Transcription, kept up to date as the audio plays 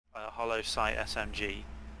hollow sight SMG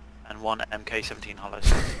and 1 MK17 hollow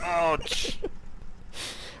sight. Ouch!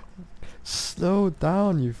 Slow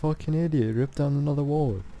down, you fucking idiot. Rip down another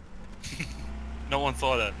wall. No one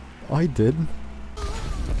saw that. I did.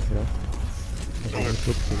 Ja.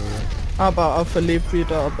 Aber auf verliebt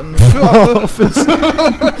wieder, aber nicht.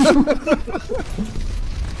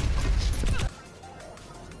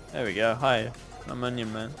 There we go. Hi, I'm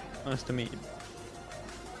Onion Man. Nice to meet you.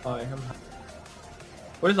 Hi,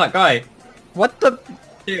 what is that guy? What the?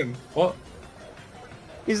 Him? What?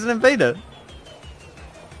 He's an invader.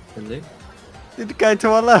 Is he? The guy to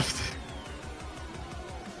our left.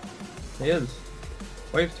 He is.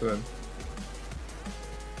 Wave to him.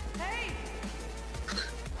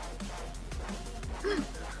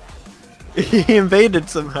 He invaded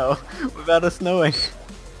somehow without us knowing.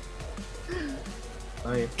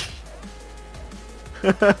 Hi.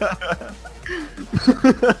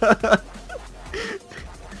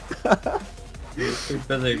 He's too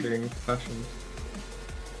busy being fashioned.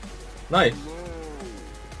 Nice!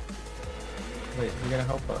 Wait, you're gonna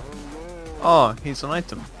help her? Oh, he's an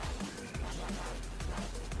item.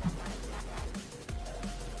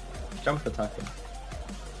 Jump attack him.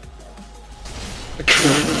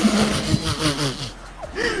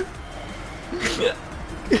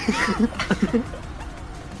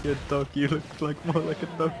 You dog, you look like more like a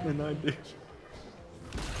dog than I do.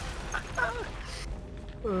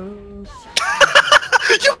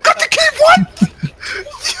 You got to keep what?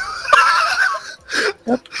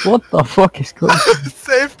 What the fuck is going on?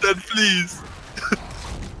 Save that, please.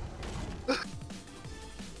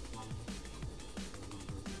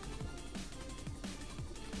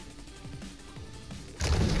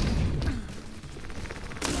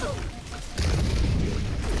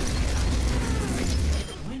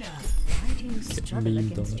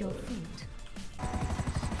 Memed on it.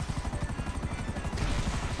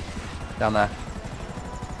 Down there.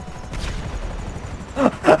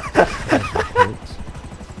 Let's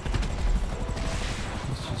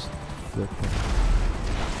just flip it.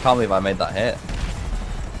 Can't believe I made that hit.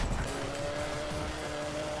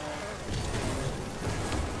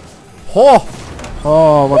 Oh!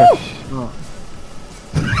 Oh, what a shot.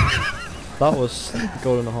 That was a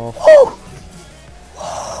goal and a half.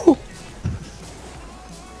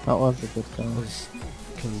 That was a good That game. was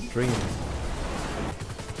fucking dream.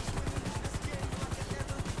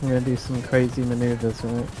 I'm gonna do some crazy maneuvers,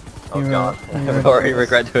 right? Oh You god, are you I ready already for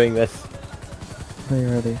this? regret doing this. Are you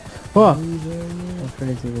ready? What? How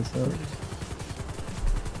crazy this is.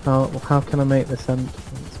 How can I make this end?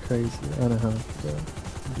 It's crazy. I don't know how to do it.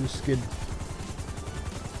 Do skid.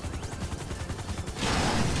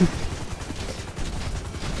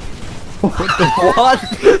 What?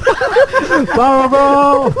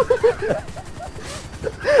 Bravo!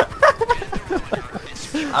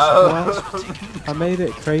 Oh. I made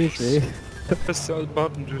it crazy. Press the alt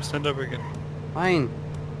button to stand up again. Fine.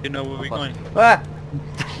 You know where we're going. Ah!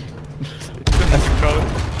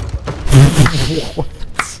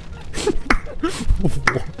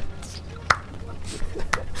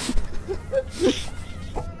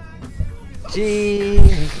 G.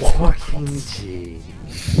 Fucking G.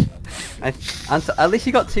 At least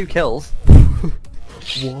you got 2 kills.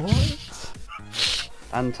 What?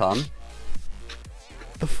 Anton,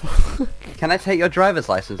 The fuck? can I take your driver's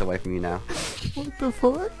license away from you now? What the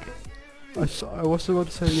fuck? I was about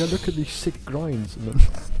to say, yeah, look at these sick grinds and then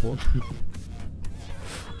what?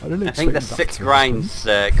 I didn't I think the expect that 6 to grinds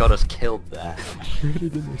got us killed there. happen. I really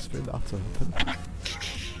didn't expect that to happen.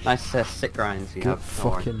 Nice sick grinds you Good have. Don't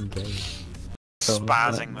worry. fucking game.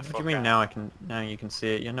 Spazzing the What fuck do you mean out. now you can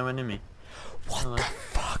see it? You're no enemy. What Hello. the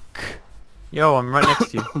fuck? Yo, I'm right next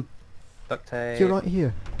to you. Duct tape. You're right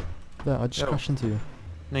here. There, I just Yo. crashed into you.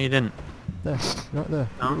 No, you didn't. There, right there.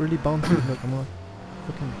 No. You're really bouncy. Look, I'm like,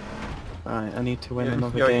 fucking. Alright, I need to win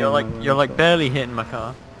another You're, game. you're like barely hitting my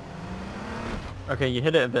car. Okay, you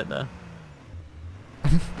hit it a bit there.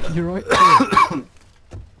 You're right here.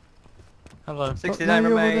 Hello. Oh, 69 no,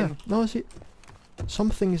 you're over remain. there. No, see,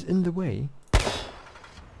 something is in the way.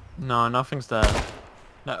 No, nothing's there.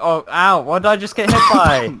 No, oh, ow! What did I just get hit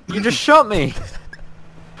by? You just shot me!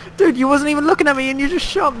 Dude, you wasn't even looking at me and you just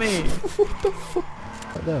shot me! What the fuck?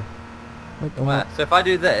 Right there. Like, I'm Where? So if I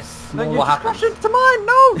do this, No, You what just happens? crashed into mine!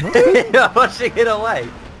 No! You're pushing it away.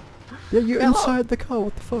 yeah, you're Get up. inside the car.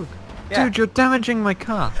 What the fuck? Yeah. Dude, you're damaging my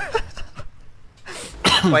car.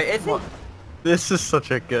 Wait, is it? This is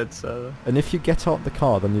such a good server. And if you get out the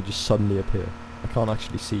car, then you just suddenly appear. I can't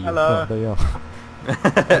actually see you. Hello. Oh, there you are.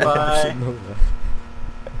 Bye. Sitting over there.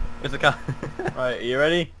 Where's the car? Right, are you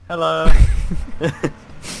ready? Hello.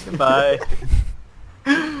 Goodbye.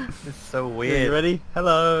 It's so Are weird. you ready?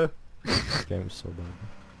 Hello. This game is so bad.